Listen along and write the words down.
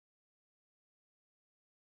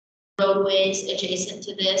roadways adjacent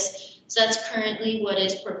to this. So that's currently what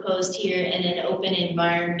is proposed here in an open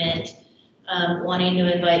environment, wanting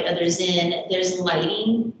to invite others in. There's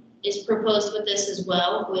lighting is proposed with this as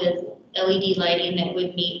well, with LED lighting that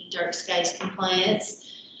would meet dark skies compliance.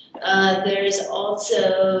 There's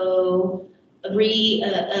also a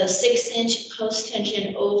 6-inch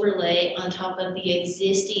post-tension overlay on top of the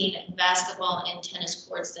existing basketball and tennis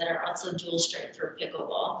courts that are also dual stripe for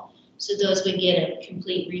pickleball. So those would get a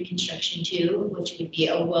complete reconstruction too, which would be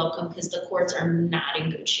a welcome because the courts are not in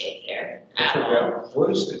good shape there at all. What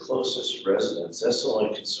is the closest residence? That's the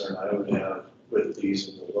only concern I would have with these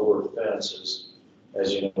in the lower fences.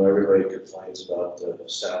 As you know, everybody complains about the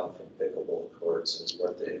sound from pickleball courts and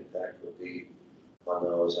what the impact would be on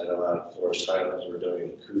those. I know out at Forest Highlands, we're doing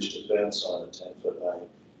an acoustic fence on a 10-foot high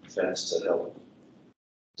fence to help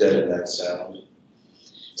deaden that sound.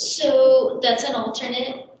 So that's an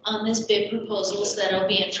alternate on this bid proposal, so that'll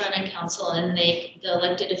be in front of council and the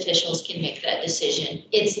elected officials can make that decision.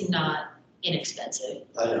 It's not inexpensive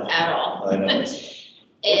at all. I know. What is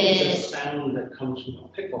the sound that comes from a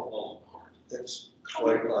pickleball court? It's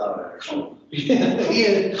quite loud, actually.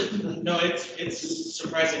 Yeah. No, it's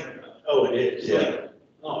surprisingly loud. Oh, it is? Yeah.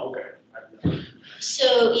 Oh, okay.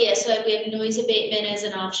 So, yeah, so we have noise abatement as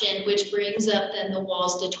an option, which brings up then the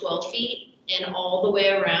walls to 12 feet and all the way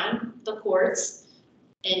around the courts.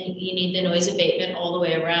 And you need the noise abatement all the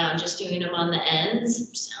way around. Just doing them on the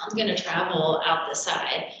ends, sound's gonna travel out the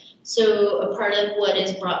side. So a part of what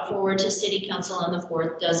is brought forward to city council on the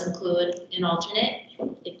 4th does include an alternate,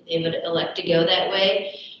 if they would elect to go that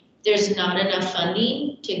way. There's not enough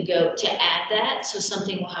funding to add that, so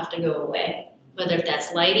something will have to go away, whether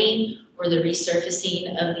that's lighting or the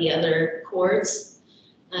resurfacing of the other courts.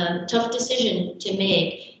 Tough decision to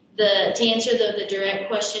make. To answer the direct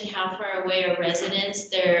question, how far away are residents?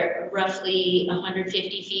 They're roughly 150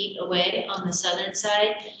 feet away on the southern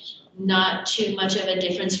side. Not too much of a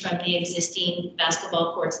difference from the existing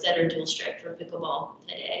basketball courts that are dual stripe for pickleball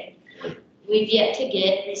today. We've yet to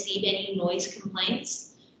receive any noise complaints.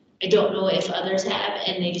 I don't know if others have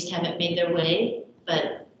and they just haven't made their way,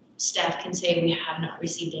 but staff can say we have not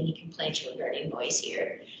received any complaints regarding noise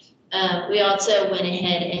here. We also went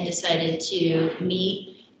ahead and decided to meet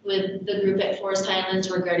with the group at Forest Highlands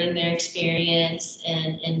regarding their experience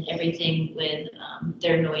and everything with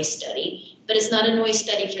their noise study. But it's not a noise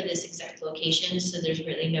study for this exact location, so there's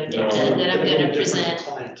really no data that I'm going to present.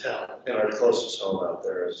 Clientele. And our closest home out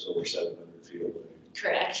there is over 700 feet away.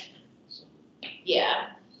 Correct. Yeah.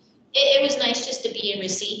 It was nice just to be in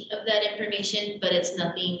receipt of that information, but it's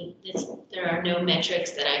nothing, there are no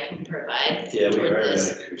metrics that I can provide. Yeah, we toward hired an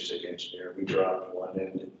this. acoustic engineer. We dropped one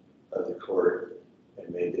end of the court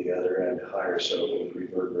and made the other end higher so it would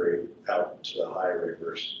reverberate out to the high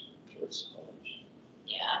reverse towards the homes.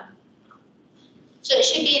 Yeah. So it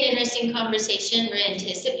should be an interesting conversation. We're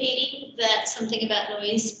anticipating that something about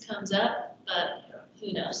noise comes up, but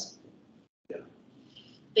who knows? Yeah.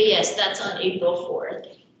 But yes, that's on April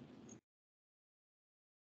 4th.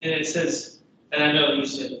 And it says, and I know you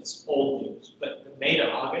said it's old news, but the May to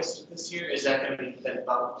August of this year, is that gonna be then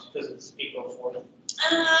bumped because it's April 4th?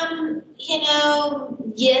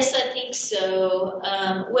 Yes, I think so.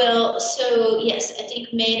 So yes, I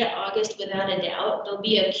think May to August, without a doubt, there'll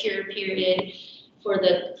be a cure period for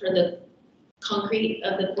the concrete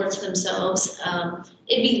of the courts themselves.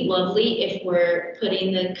 It'd be lovely if we're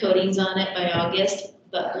putting the coatings on it by August,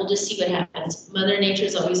 but we'll just see what happens. Mother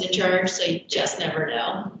Nature's always in charge, so you just never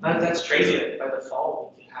know. That's crazy. By the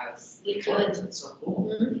fall, we could have. We could. It's so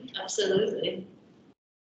cool. Absolutely.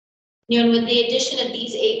 And with the addition of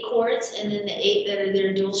these 8 courts and then the 8 that are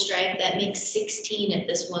their dual stripe, that makes 16 at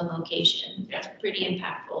this one location. Yeah. That's pretty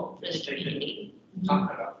impactful for the community.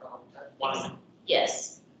 Talking about for a long time. One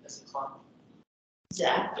Yes, as a clock.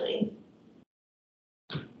 exactly.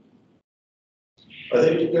 I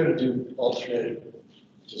think you're going to do alternate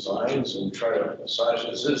designs and try to massage.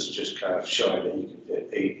 Is this just kind of showing that you can fit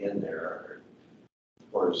 8 in there?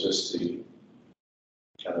 Or is this the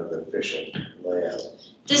kind of the official layout?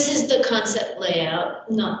 This is the concept layout,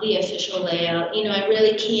 not the official layout. I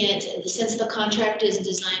really can't, since the contract is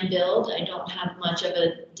design build, I don't have much of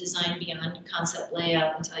a design beyond concept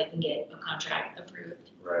layout until I can get a contract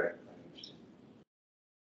approved. Right.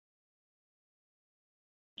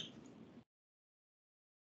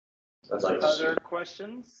 I'd like to see, Other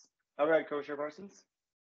questions? All right, Commissioner Parsons.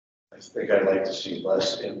 I think I'd like to see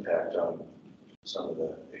less impact on some of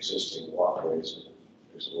the existing walkways. If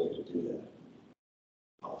there's a way to do that.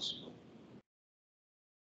 Possible.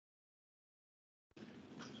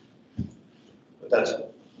 But that's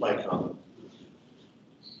my comment.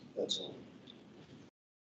 That's all.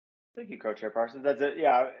 Thank you, Co-Chair Parsons. That's it.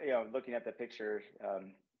 Yeah, looking at the picture,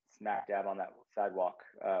 smack dab on that sidewalk.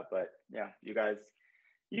 But yeah, you guys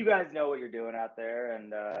know what you're doing out there,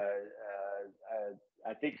 and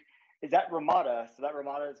I think is that Ramada. So that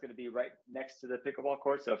Ramada is going to be right next to the pickleball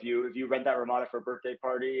court. So if you rent that Ramada for a birthday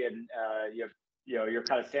party, and you're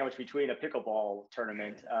kind of sandwiched between a pickleball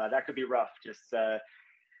tournament, that could be rough. Just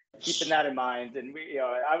keeping that in mind. And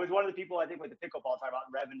I was one of the people, I think, with the pickleball talking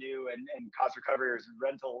about revenue and cost recovery and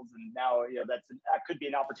rentals, and now that could be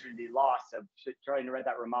an opportunity lost of trying to rent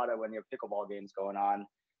that Ramada when you have pickleball games going on,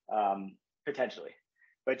 potentially.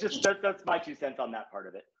 But just that's my 2 cents on that part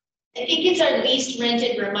of it. I think it's our least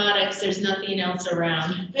rented Ramada because there's nothing else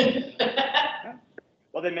around.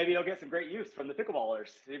 Well, then maybe you'll get some great use from the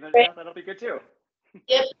pickleballers. Even that'll be good too.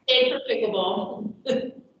 Yep, stay for pickleball.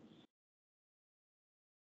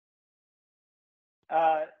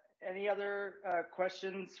 Any other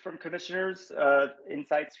questions from commissioners?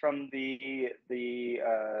 Insights from the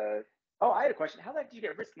oh, I had a question. How the heck did you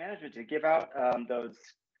get risk management to give out those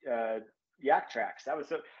yak tracks? That was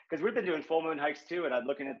so, because we've been doing full moon hikes too, and I'm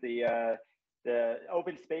looking at the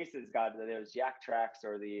open spaces got those yak tracks,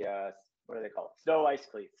 or the what do they call it? Snow ice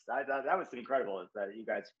cleats. That was incredible that you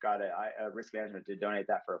guys got a risk management to donate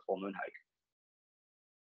that for a full moon hike.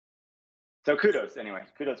 So kudos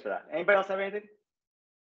for that. Anybody else have anything?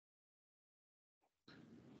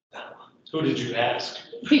 Who did you ask?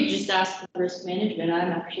 We just asked for risk management.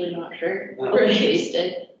 I'm actually not sure Oh. where they based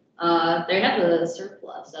it. They have a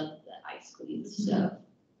surplus of the ice cleats, so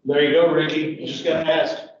There you go, Ricky. You just gotta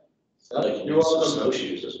ask. Sounded like you You're need some welcome.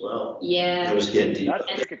 snowshoes as well. It yeah. was getting deep. That's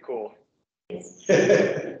wicked cool.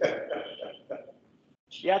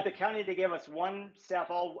 Yeah, at the county, they gave us one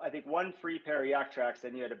free pair of yak tracks,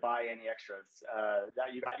 and you had to buy any extras.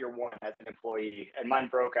 That you got your one as an employee, and mine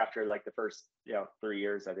broke after like the first 3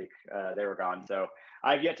 years. I think they were gone. So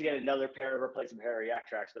I've yet to get another pair of replacement pair of yak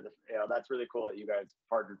tracks. But that's really cool that you guys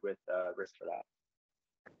partnered with Risk for that.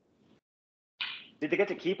 Did they get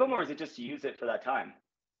to keep them, or is it just to use it for that time?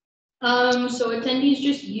 So attendees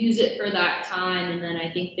just use it for that time, and then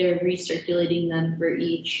I think they're recirculating them for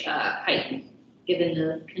each hike, given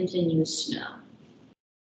the continuous snow.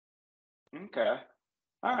 Okay.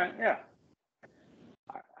 All right. Yeah.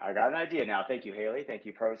 I got an idea now. Thank you, Haley. Thank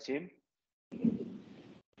you, pros team.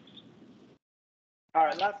 All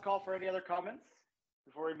right. Last call for any other comments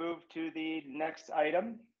before we move to the next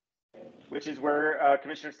item, which is where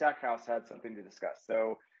Commissioner Stackhouse had something to discuss.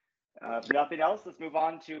 So if nothing else, let's move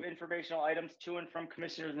on to informational items to and from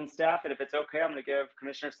commissioners and staff. And if it's okay, I'm going to give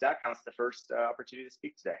Commissioner Stackhouse the first opportunity to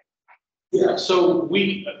speak today. Yeah, so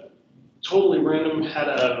we totally random had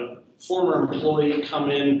a former employee come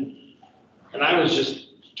in, and I was just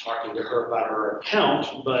talking to her about her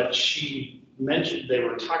account, but she mentioned they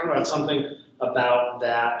were talking about something about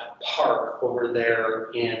that park over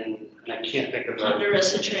there in, and I can't think of the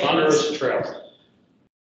Ponderosa Trails. Ponderosa Trails.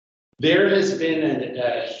 There has been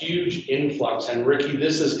a huge influx, and Ricky,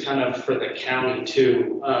 this is kind of for the county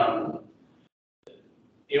too.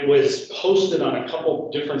 It was posted on a couple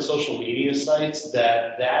different social media sites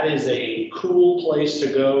that is a cool place to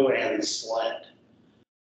go and sled.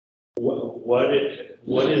 What is,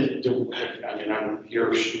 I mean,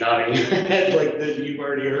 you're nodding your head like that you've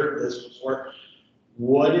already heard this before.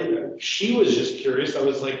 She was just curious. I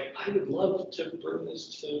was like, I would love to bring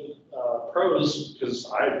this to pros, because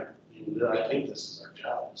I think this is our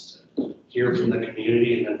job, is to hear from the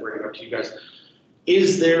community and then bring it up to you guys.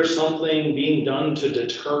 Is there something being done to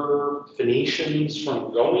deter Phoenicians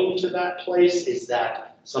from going to that place? Is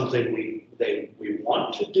that something we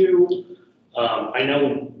want to do? I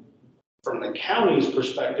know from the county's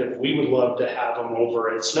perspective, we would love to have them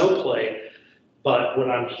over at Snowplay, but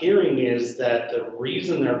what I'm hearing is that the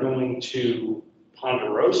reason they're going to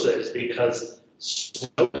Ponderosa is because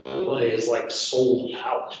Snowplay is like sold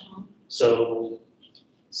out.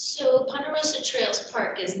 So Ponderosa Trails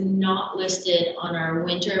Park is not listed on our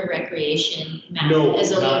winter recreation map No,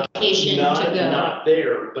 as a location to go. Not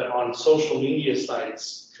there, but on social media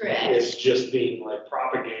sites. Correct. It's just being like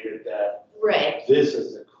propagated that Right. this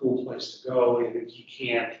is a cool place to go, and if you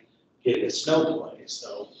can't get a Snowplay,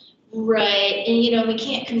 so. Right, and we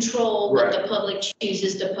can't control what Right. the public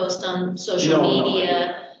chooses to post on social No,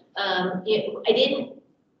 media.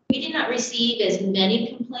 We did not receive as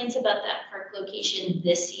many complaints about that park location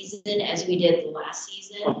this season as we did last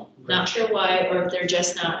season. Not sure why, or if they're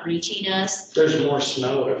just not reaching us. There's more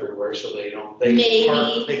snow everywhere, so they Maybe.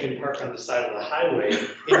 can park on the side of the highway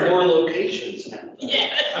in more locations now.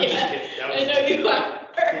 Yeah, I'm just yeah, kidding. I know you are.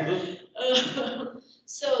 Mhm.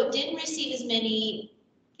 So didn't receive as many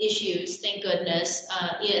issues, thank goodness.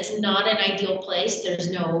 Yeah, it's not an ideal place. There's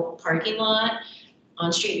no parking lot.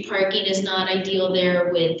 On-street parking is not ideal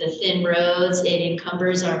there with the thin roads. It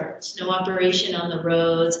encumbers our snow operation on the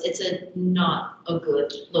roads. It's not a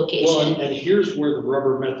good Well, location. and here's where the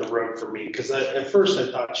rubber met the road for me, because at first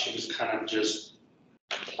I thought she was kind of just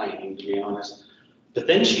complaining, to be honest. But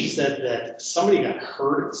then she said that somebody got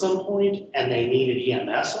hurt at some point and they needed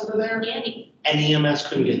EMS over there, Yeah, and EMS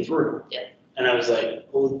couldn't get through. Yeah. And I was like,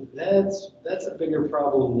 well, that's a bigger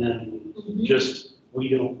problem than mhm. just, we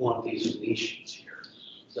don't want these Venetians here.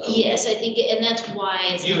 So, Yes, I think, and that's why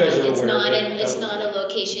it's You not, guys are it's aware of not, it. it's not a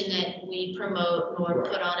location that we promote nor Right.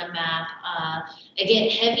 put on a map. Again,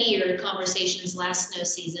 heavier conversations last snow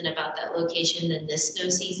season about that location than this snow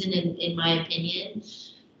season, in my opinion.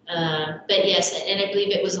 But yes, and I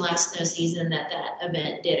believe it was last snow season that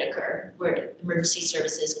event did occur, where emergency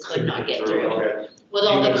services could not get through. Okay. With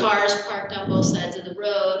all the You guys- cars parked on both sides of the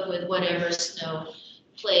road, with whatever snow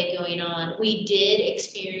play going on. We did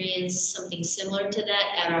experience something similar to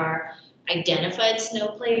that at our identified snow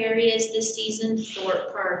play areas this season.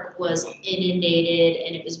 Thorpe Park was inundated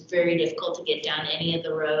and it was very difficult to get down any of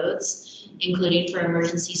the roads, including for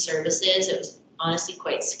emergency services. It was honestly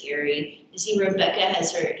quite scary. You see Rebecca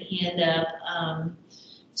has her hand up.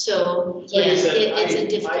 So, yeah, Like I said, it's a I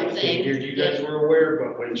difficult thing. figured you guys were aware,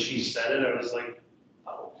 but when she said it, I was like,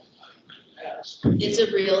 oh, yes. It's a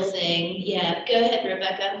real thing. Yeah, go ahead,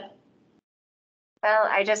 Rebecca. Well,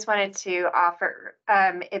 I just wanted to offer,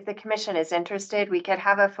 if the commission is interested, we could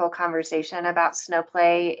have a full conversation about snow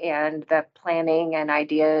play and the planning and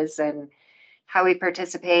ideas and how we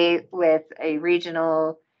participate with a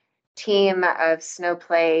regional team of snow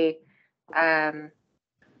play. Well,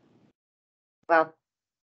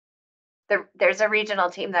 there's a regional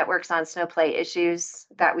team that works on snow play issues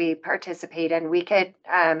that we participate in. We could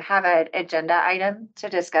have an agenda item to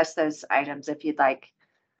discuss those items if you'd like.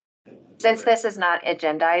 Since this is not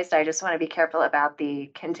agendized, I just want to be careful about the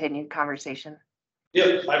continued conversation.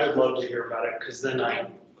 Yep, I would love to hear about it, because then I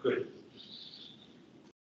could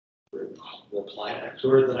reply back to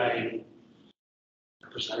her that I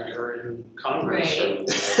represented her in Congress.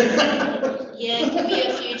 Yeah, it could be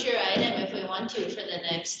a future item if we want to for the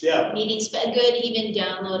next Yeah. meeting. A good even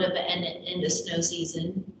download of it in the snow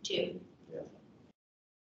season too.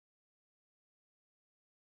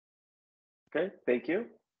 Okay, thank you.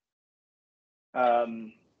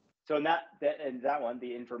 So in that one,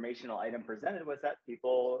 the informational item presented was that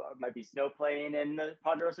people might be snow playing in the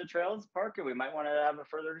Ponderosa Trails Park, and we might want to have a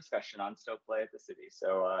further discussion on snow play at the city.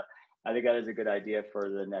 So I think that is a good idea for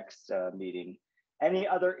the next meeting. Any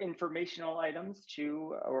other informational items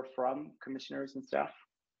to or from commissioners and staff?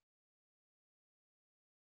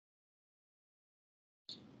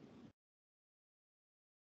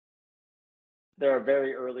 There are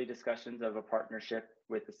very early discussions of a partnership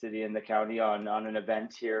with the city and the county on an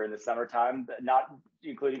event here in the summertime, not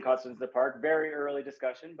including costumes in the park. Very early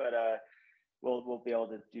discussion, but we'll be able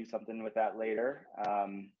to do something with that later.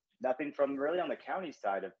 Nothing from really on the county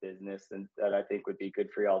side of business, and that I think would be good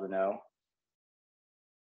for y'all to know.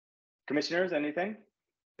 Commissioners, anything?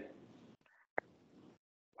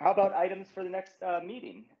 How about items for the next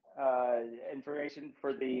meeting? Information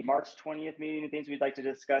for the March 20th meeting and things we'd like to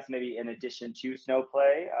discuss, maybe in addition to snow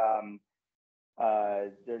play.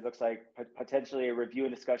 There looks like potentially a review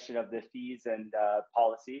and discussion of the fees and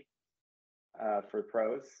policy for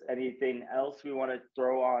pros. Anything else we want to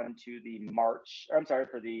throw on to the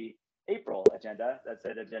for the April agenda? That's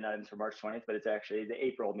an agenda items for March 20th, but it's actually the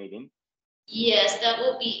April meeting. Yes, that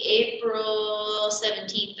will be April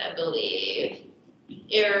 17th, I believe.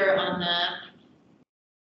 Error on that.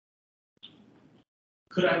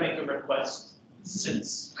 Could I make a request,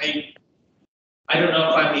 since I don't know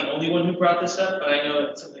if I'm the only one who brought this up, but I know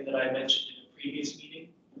it's something that I mentioned in a previous meeting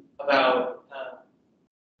about,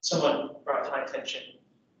 someone brought to my attention,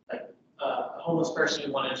 like, a homeless person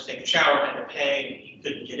who wanted to take a shower and had to pay, and he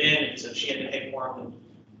couldn't get in, and so she had to pay for him, and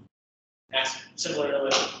asked, similar to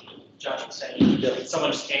what Josh was saying,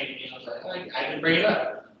 someone just came to me, and I was like, I can bring it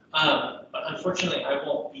up. But unfortunately, I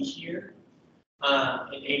won't be here,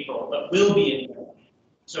 in April, but will be in May.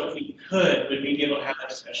 So if we could, would we be able to have that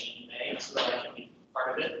discussion in May so that I can be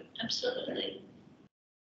part of it? Absolutely.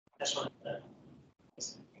 That's one.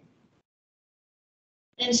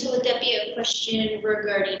 And so would that be a question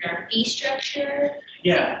regarding our fee structure?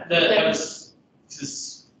 Yeah, Okay.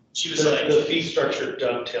 she was like, The fee structure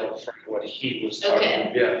dovetailed from what he was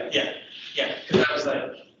talking about. Okay. yeah, because I was like,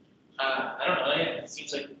 I don't know, it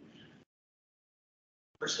seems like the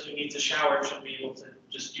person who needs a shower should be able to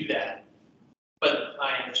just do that. But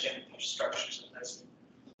I understand the structure, so I was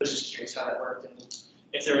just curious how that worked, and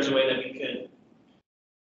if there was a way that we could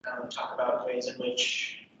talk about ways in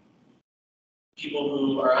which people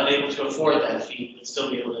who are unable to afford that fee would still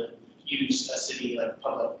be able to use a city like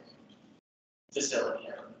public facility.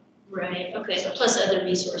 I don't know. Right, okay, so plus other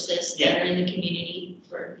resources that are in the community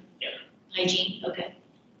for Yeah. hygiene, okay.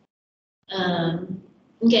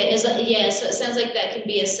 Okay, yeah, so it sounds like that could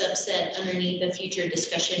be a subset underneath the future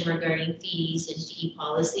discussion regarding fees and fee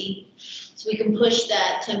policy. So we can push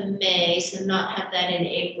that to May, so not have that in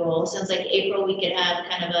April. Sounds like April, we could have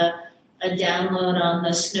kind of a download on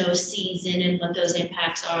the snow season and what those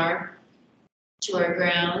impacts are to our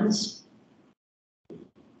grounds.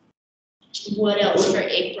 What else for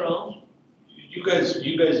April? You guys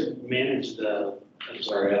manage the, I'm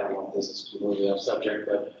sorry, I don't know if this is completely off subject,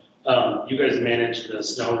 but you guys manage the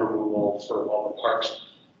snow removal for all the parks.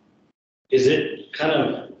 Is it kind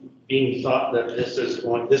of being thought that this is a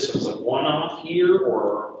one-off year,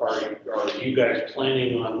 or are you guys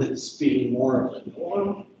planning on this being more of a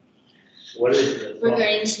norm? What is the thought?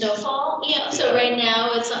 Regarding snowfall, yeah, so Yeah. right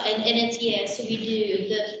now it's, and it's, yeah, so we do,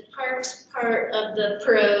 the parks part of the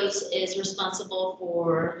pros is responsible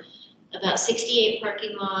for about 68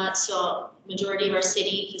 parking lots, so majority of our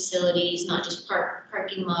city facilities, not just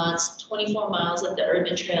parking lots, 24 miles of the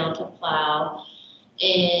urban trail to plow,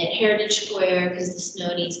 and Heritage Square, because the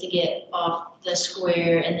snow needs to get off the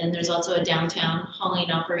square, and then there's also a downtown hauling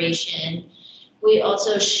operation. We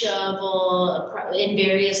also shovel in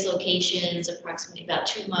various locations, approximately about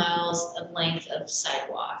 2 miles of length of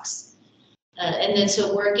sidewalks. And then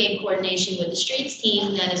so work in coordination with the streets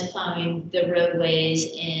team that is plowing the roadways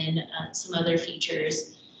and some other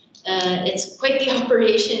features. It's quite the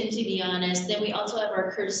operation, to be honest. Then we also have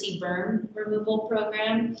our courtesy berm removal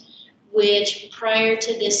program, which prior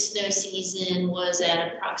to this snow season was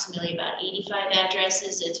at approximately about 85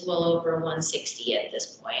 addresses. It's well over 160 at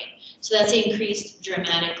this point. So that's increased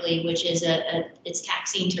dramatically, which is it's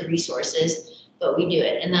taxing to resources, but we do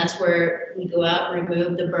it. And that's where we go out,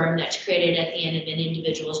 remove the berm that's created at the end of an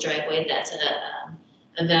individual's driveway. That's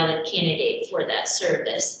a valid candidate for that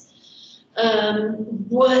service.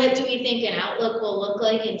 What do we think an outlook will look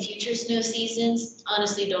like in future snow seasons?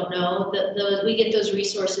 Honestly, don't know. We get those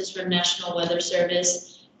resources from National Weather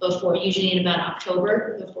Service before, usually in about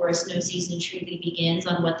October, before a snow season truly begins,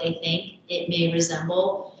 on what they think it may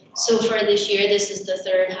resemble. So far this year, this is the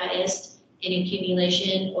third highest in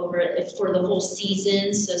accumulation for the whole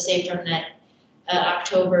season. So say from that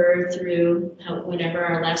October through whenever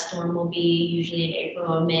our last storm will be, usually in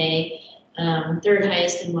April or May. Third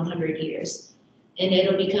highest in 100 years. And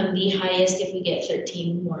it'll become the highest if we get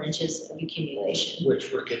 13 more inches of accumulation.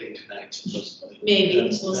 Which we're getting tonight, supposedly.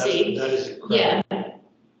 Maybe, we'll see. That is incredible. Yeah,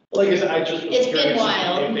 Like I said, I just was It's been curious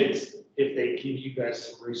wild. if they give you guys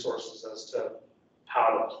some resources as to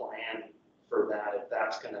how to plan for that, if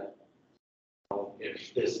that's gonna,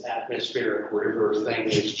 if this atmospheric river thing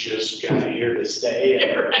is just kind of here to stay,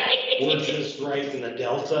 and right. we're just right in the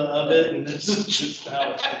delta of it, and this is just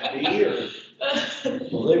how it's gonna be, or?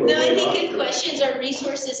 Well, they were No, I way think off good there. questions. Our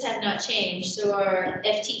resources have not changed. So our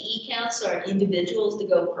FTE counts, so our individuals to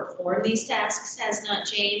go perform these tasks, has not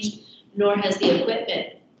changed, nor has the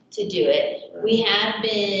equipment to do it. We have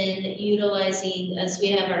been utilizing, as we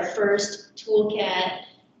have our first Toolcat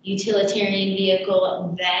utilitarian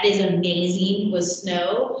vehicle, that is amazing with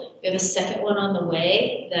snow. We have a second one on the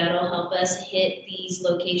way that'll help us hit these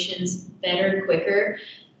locations better, quicker.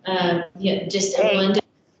 Yeah, just Hey. one.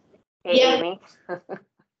 Hey, Yeah. Amy.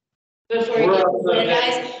 Before you We're get up to started, that.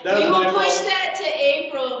 guys, That was we my will push fault. that to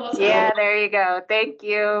April. and we'll Yeah, there you go. Thank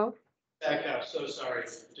you. Back up, so sorry.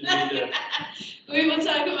 Didn't mean to- We will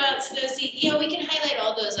talk about snow season. Yeah, we can highlight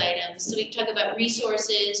all those items. So we can talk about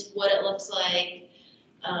resources, what it looks like,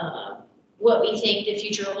 what we think the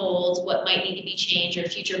future holds, what might need to be changed, or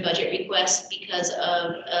future budget requests because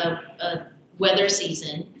of a weather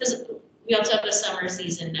season. Because we also have a summer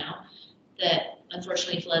season now that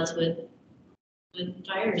unfortunately floods with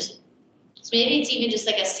fires. So maybe it's even just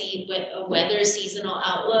like a weather seasonal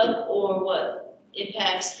outlook, or what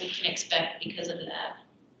impacts we can expect because of that.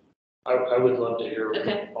 I would love to hear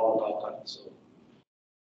Okay. all about that, so.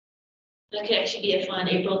 That could actually be a fun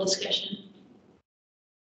April discussion.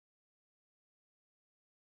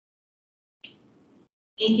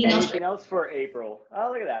 Anything else? Anything else for April? Oh,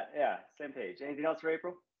 look at that. Yeah, same page. Anything else for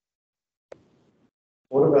April?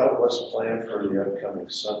 What about what's planned for the upcoming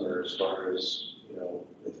summer as far as,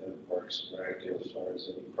 within Parks and Rec, as far as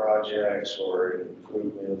any projects or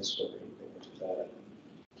improvements or anything like that?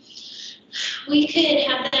 We could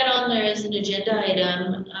have that on there as an agenda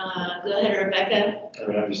item. Go ahead, Rebecca. I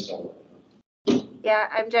mean, I'm just talking. Yeah,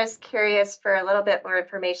 I'm just curious for a little bit more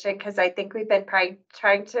information because I think we've been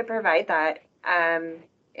trying to provide that.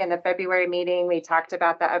 In the February meeting, we talked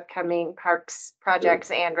about the upcoming parks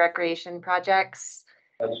projects and recreation projects.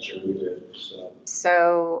 That's true, we did, so.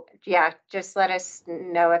 So, yeah, just let us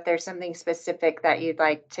know if there's something specific that you'd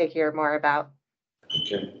like to hear more about.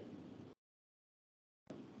 Okay.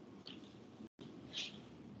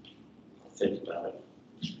 I'll think about it.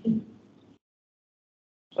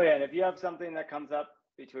 Oh yeah, and if you have something that comes up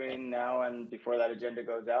between now and before that agenda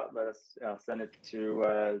goes out, let us send it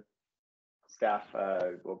to staff.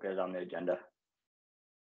 We'll get it on the agenda.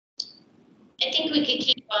 I think we could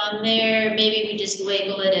keep on there, maybe we just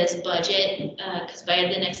label it as budget, because by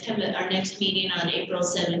the next time, our next meeting on April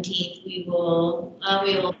 17th, we will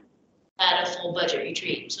add a full budget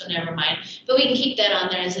retreat, so never mind. But we can keep that on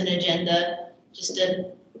there as an agenda, just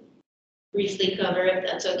to briefly cover if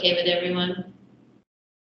that's okay with everyone.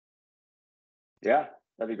 Yeah,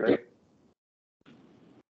 that'd be great.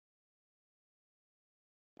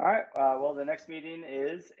 All right, well, the next meeting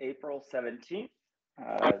is April 17th,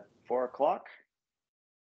 4 o'clock.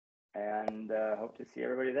 And hope to see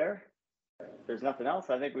everybody there. If there's nothing else,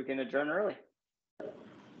 I think we can adjourn early.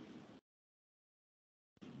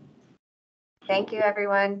 Thank you,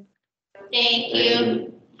 everyone. Thank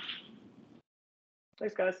you.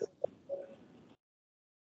 Thanks, guys.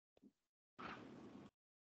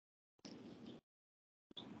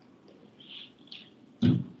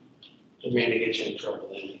 Didn't mean to get you in trouble,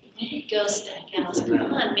 then. There you go, Stackhouse,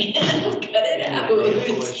 come on, man, cut it out.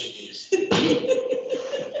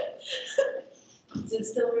 Is it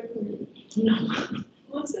still recording? No.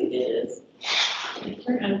 Looks like it is.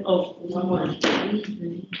 Oh, one more.